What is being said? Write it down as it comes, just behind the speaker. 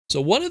So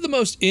one of the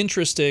most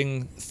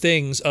interesting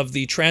things of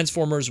the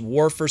Transformers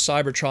War for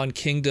Cybertron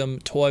Kingdom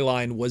toy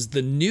line was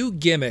the new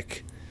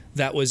gimmick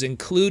that was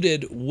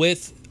included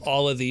with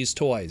all of these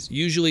toys.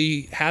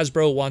 Usually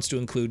Hasbro wants to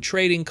include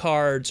trading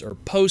cards or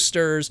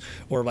posters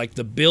or like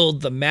the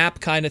build the map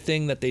kind of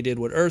thing that they did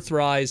with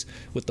Earthrise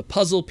with the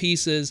puzzle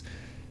pieces.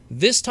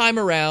 This time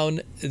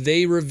around,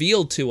 they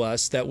revealed to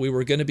us that we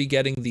were going to be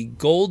getting the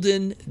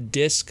Golden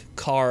Disc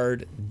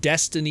Card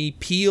Destiny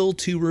Peel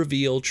to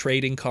Reveal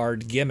trading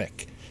card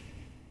gimmick.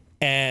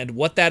 And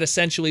what that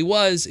essentially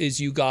was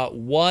is you got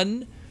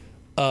one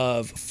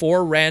of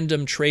 4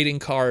 random trading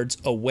cards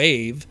a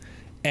wave,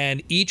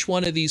 and each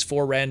one of these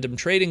 4 random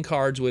trading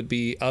cards would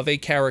be of a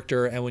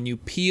character, and when you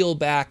peel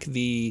back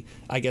the,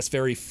 I guess,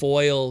 very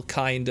foil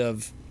kind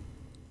of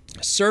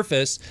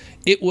surface,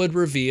 it would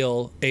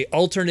reveal a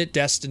alternate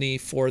destiny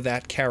for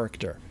that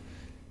character.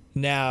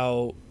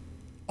 Now,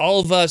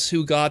 all of us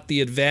who got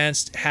the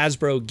advanced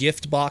Hasbro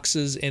gift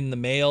boxes in the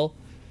mail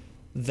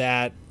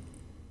that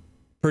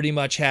pretty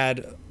much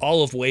had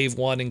all of Wave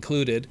 1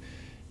 included,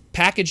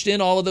 packaged in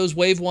all of those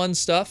Wave 1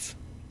 stuff.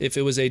 If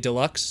it was a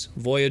Deluxe,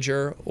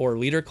 Voyager, or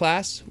Leader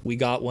class, we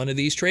got one of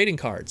these trading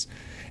cards.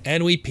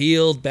 And we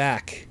peeled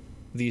back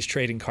these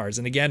trading cards.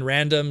 And again,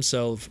 random,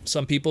 so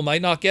some people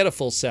might not get a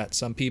full set.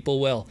 Some people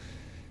will.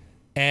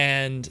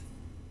 And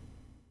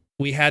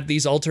we had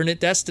these alternate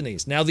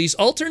destinies. Now, these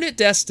alternate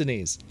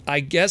destinies,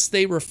 I guess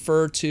they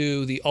refer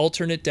to the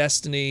alternate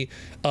destiny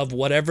of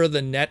whatever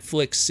the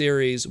Netflix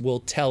series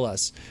will tell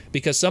us.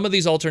 Because some of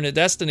these alternate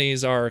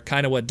destinies are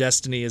kind of what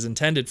Destiny is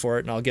intended for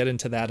it, and I'll get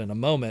into that in a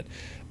moment.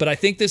 But I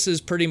think this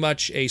is pretty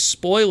much a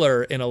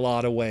spoiler in a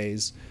lot of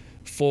ways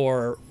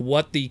for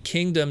what the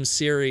Kingdom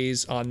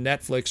series on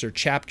Netflix, or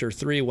Chapter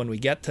 3, when we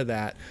get to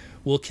that,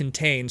 will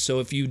contain.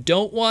 So if you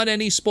don't want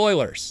any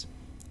spoilers,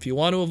 if you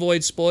want to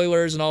avoid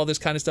spoilers and all this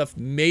kind of stuff,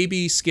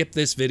 maybe skip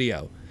this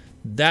video.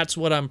 That's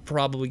what I'm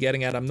probably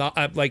getting at. I'm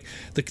like,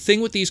 the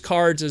thing with these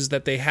cards is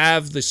that they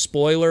have the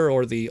spoiler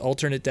or the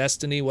alternate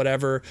destiny,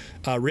 whatever,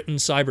 written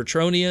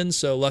Cybertronian.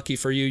 So lucky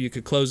for you, you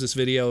could close this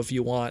video if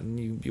you want,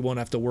 and you won't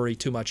have to worry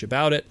too much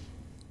about it.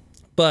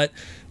 But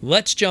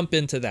let's jump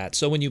into that.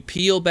 So when you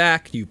peel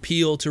back, you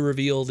peel to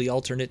reveal the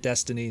alternate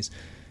destinies,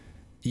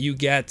 you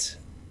get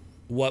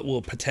what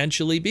will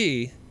potentially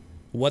be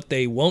what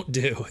they won't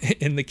do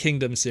in the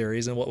Kingdom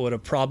series and what would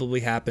have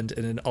probably happened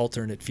in an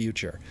alternate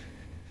future.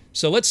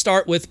 So let's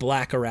start with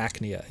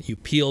Blackarachnia. You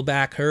peel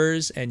back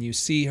hers and you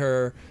see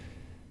her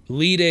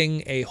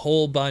leading a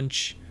whole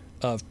bunch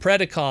of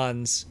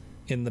Predacons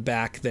in the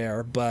back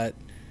there, but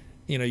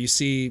you know, you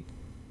see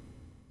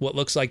what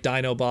looks like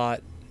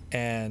Dinobot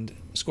and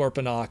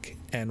Scorponok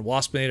and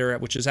Waspinator,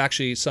 which is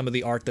actually some of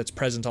the art that's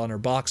present on her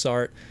box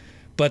art.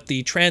 But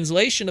the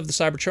translation of the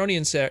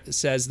Cybertronian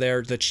says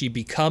there that she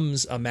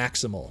becomes a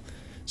Maximal.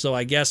 So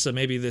I guess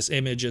maybe this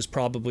image is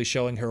probably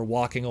showing her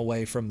walking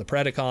away from the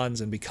Predacons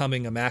and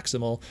becoming a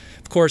Maximal.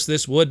 Of course,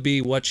 this would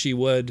be what she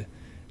would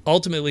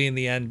ultimately in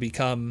the end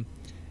become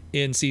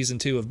in Season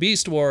 2 of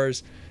Beast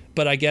Wars.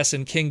 But I guess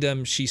in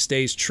Kingdom, she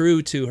stays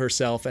true to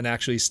herself and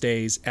actually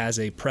stays as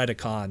a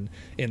Predacon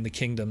in the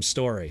Kingdom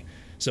story.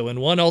 So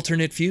in one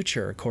alternate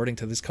future, according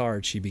to this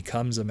card, she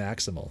becomes a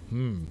Maximal.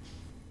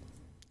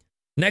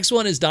 Next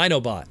one is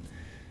Dinobot.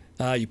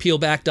 You peel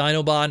back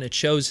Dinobot, and it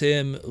shows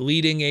him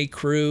leading a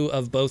crew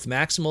of both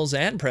Maximals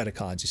and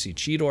Predacons. You see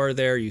Cheetor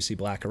there, you see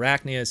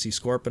Blackarachnia, you see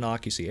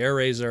Scorponok, you see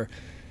Airraiser,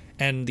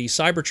 and the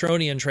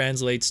Cybertronian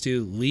translates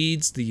to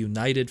leads the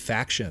United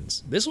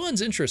Factions. This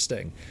one's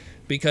interesting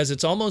because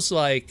it's almost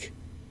like,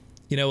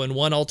 you know, in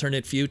one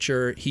alternate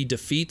future, he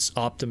defeats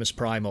Optimus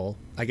Primal,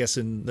 I guess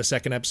in the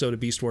second episode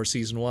of Beast Wars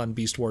Season 1,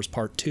 Beast Wars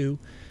Part 2,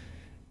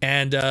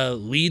 and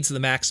leads the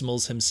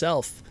Maximals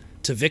himself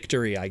to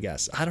victory, I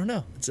guess. I don't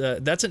know.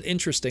 That's an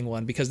interesting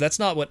one because that's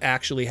not what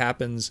actually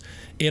happens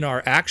in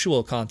our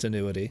actual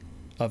continuity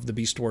of the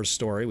Beast Wars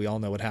story. We all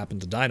know what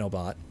happened to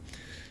Dinobot.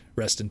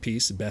 Rest in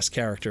peace, the best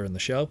character in the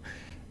show.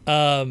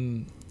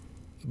 But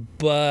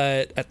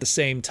at the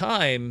same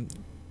time,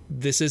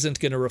 this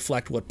isn't going to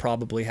reflect what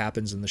probably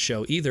happens in the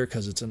show either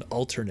because it's an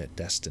alternate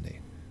destiny.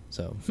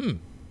 So,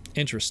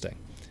 interesting.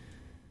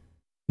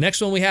 Next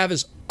one we have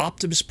is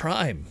Optimus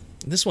Prime.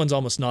 This one's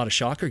almost not a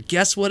shocker.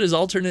 Guess what his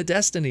alternate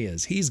destiny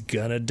is? He's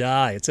gonna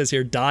die. It says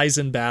here, dies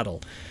in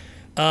battle.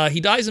 He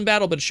dies in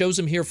battle, but it shows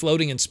him here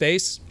floating in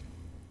space.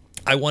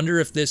 I wonder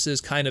if this is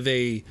kind of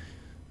a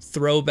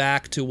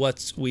throwback to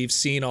what we've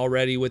seen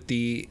already with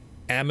the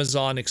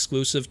Amazon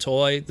exclusive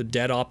toy, the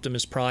Dead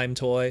Optimus Prime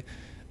toy,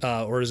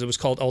 or as it was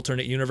called,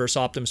 Alternate Universe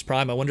Optimus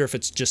Prime. I wonder if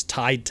it's just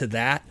tied to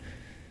that.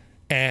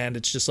 And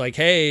it's just like,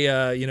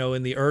 hey, you know,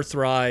 in the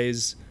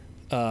Earthrise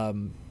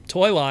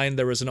toy line,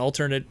 there was an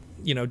alternate,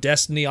 you know,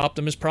 Destiny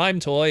Optimus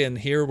Prime toy, and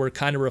here we're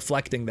kind of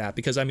reflecting that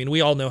because, I mean,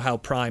 we all know how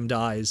Prime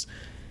dies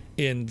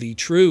in the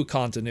true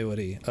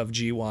continuity of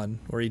G1,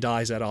 where he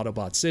dies at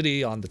Autobot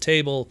City on the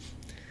table.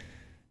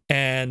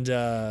 And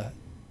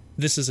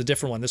this is a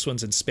different one. This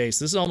one's in space.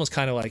 This is almost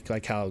kind of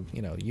like how,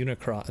 you know,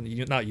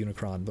 Unicron, not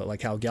Unicron, but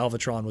like how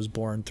Galvatron was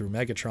born through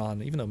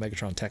Megatron, even though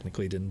Megatron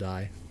technically didn't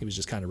die. He was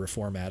just kind of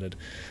reformatted.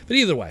 But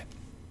either way,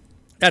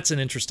 that's an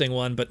interesting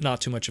one, but not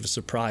too much of a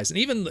surprise. And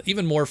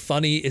even more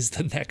funny is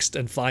the next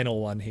and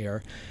final one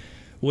here,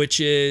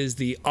 which is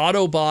the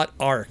Autobot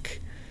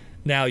Arc.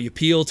 Now, you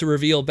peel to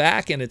reveal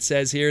back, and it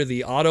says here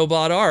the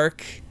Autobot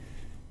Arc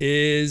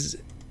is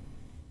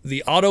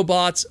the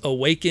Autobots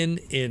awaken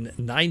in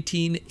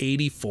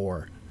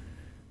 1984.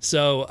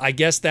 So I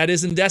guess that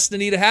isn't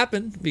Destiny to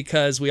happen,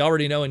 because we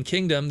already know in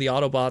Kingdom the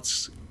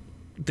Autobots,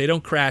 they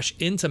don't crash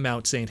into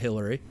Mount St.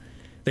 Hilary.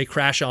 They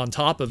crash on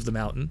top of the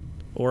mountain,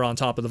 or on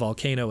top of the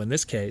volcano in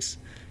this case,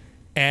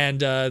 and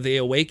they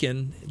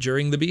awaken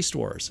during the Beast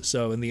Wars.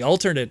 So in the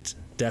alternate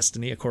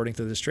Destiny, according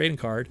to this trading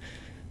card,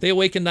 they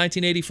awaken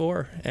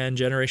 1984, and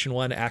Generation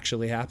 1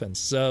 actually happens.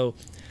 So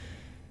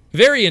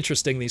very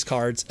interesting, these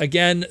cards.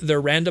 Again,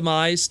 they're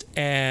randomized,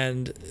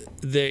 and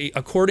they,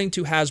 according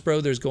to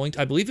Hasbro, there's going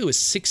to, I believe it was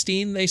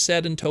 16 they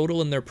said in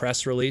total in their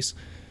press release.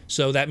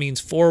 So that means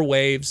 4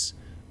 waves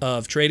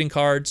of trading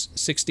cards,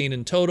 16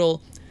 in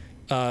total.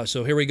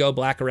 So here we go,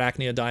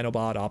 Blackarachnia,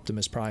 Dinobot,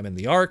 Optimus Prime, and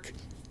the Arc.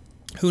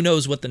 Who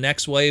knows what the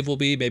next wave will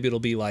be? Maybe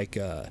it'll be like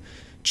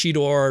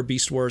Cheetor,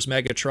 Beast Wars,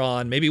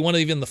 Megatron. Maybe one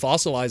of even the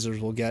fossilizers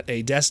will get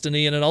a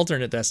Destiny and an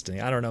alternate Destiny.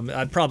 I don't know.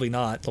 I'd probably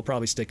not. They'll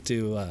probably stick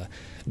to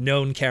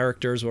known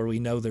characters where we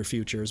know their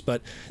futures.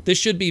 But this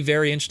should be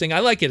very interesting. I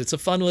like it. It's a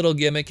fun little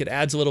gimmick. It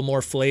adds a little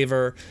more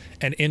flavor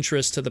and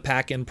interest to the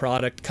pack-in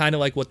product, kind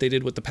of like what they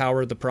did with the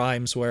Power of the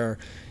Primes, where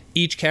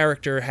each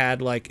character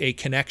had like a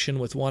connection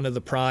with one of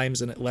the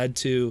primes, and it led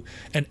to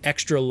an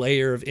extra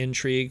layer of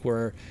intrigue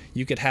where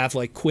you could have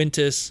like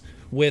Quintus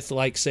with,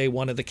 like, say,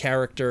 one of the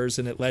characters,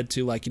 and it led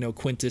to, like, you know,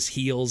 Quintus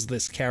heals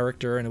this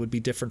character, and it would be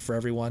different for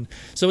everyone.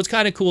 So it's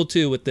kind of cool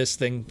too with this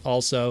thing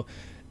also.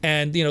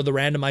 And, you know, the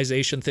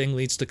randomization thing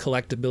leads to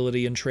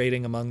collectability and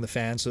trading among the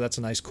fans, so that's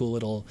a nice, cool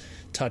little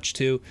touch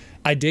too.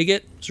 I dig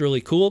it. It's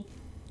really cool.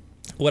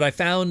 What I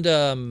found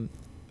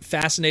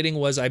fascinating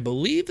was, I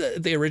believe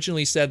that they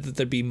originally said that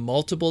there'd be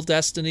multiple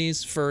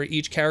Destinies for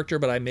each character,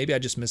 but maybe I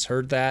just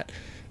misheard that.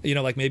 You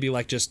know, like maybe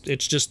like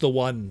it's just the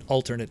one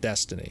alternate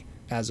Destiny,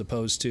 as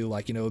opposed to,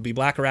 like, you know, it would be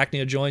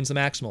Blackarachnia joins the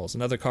Maximals.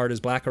 Another card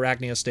is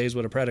Blackarachnia stays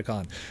with a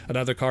Predacon.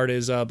 Another card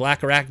is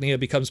Blackarachnia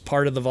becomes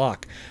part of the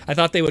VOC. I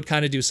thought they would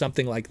kind of do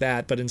something like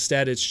that, but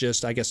instead it's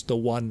just, I guess, the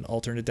one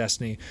alternate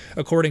Destiny,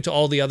 according to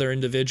all the other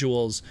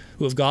individuals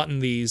who have gotten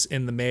these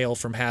in the mail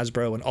from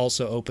Hasbro and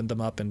also opened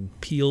them up and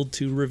peeled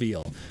to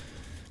reveal.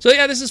 So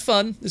yeah, this is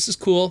fun. This is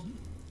cool.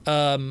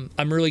 I'm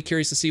really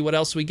curious to see what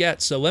else we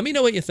get. So let me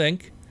know what you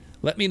think.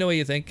 Let me know what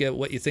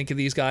you think of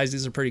these guys.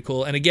 These are pretty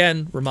cool. And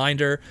again,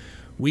 reminder,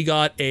 we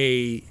got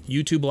a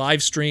YouTube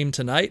live stream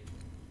tonight.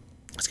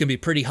 It's going to be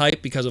pretty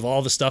hype because of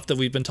all the stuff that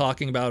we've been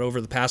talking about over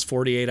the past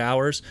 48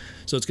 hours.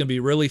 So it's going to be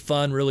really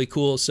fun, really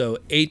cool. So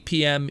 8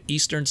 p.m.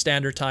 Eastern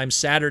Standard Time,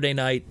 Saturday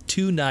night,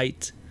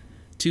 tonight.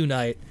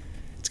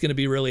 It's going to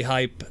be really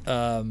hype.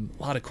 A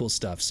lot of cool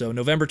stuff. So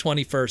November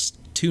 21st,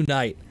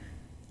 tonight.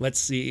 Let's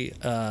see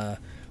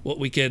what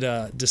we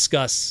could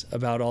discuss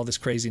about all this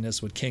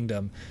craziness with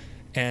Kingdom.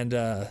 And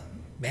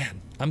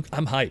man, I'm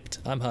hyped.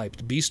 I'm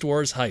hyped. Beast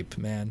Wars hype,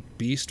 man.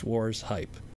 Beast Wars hype.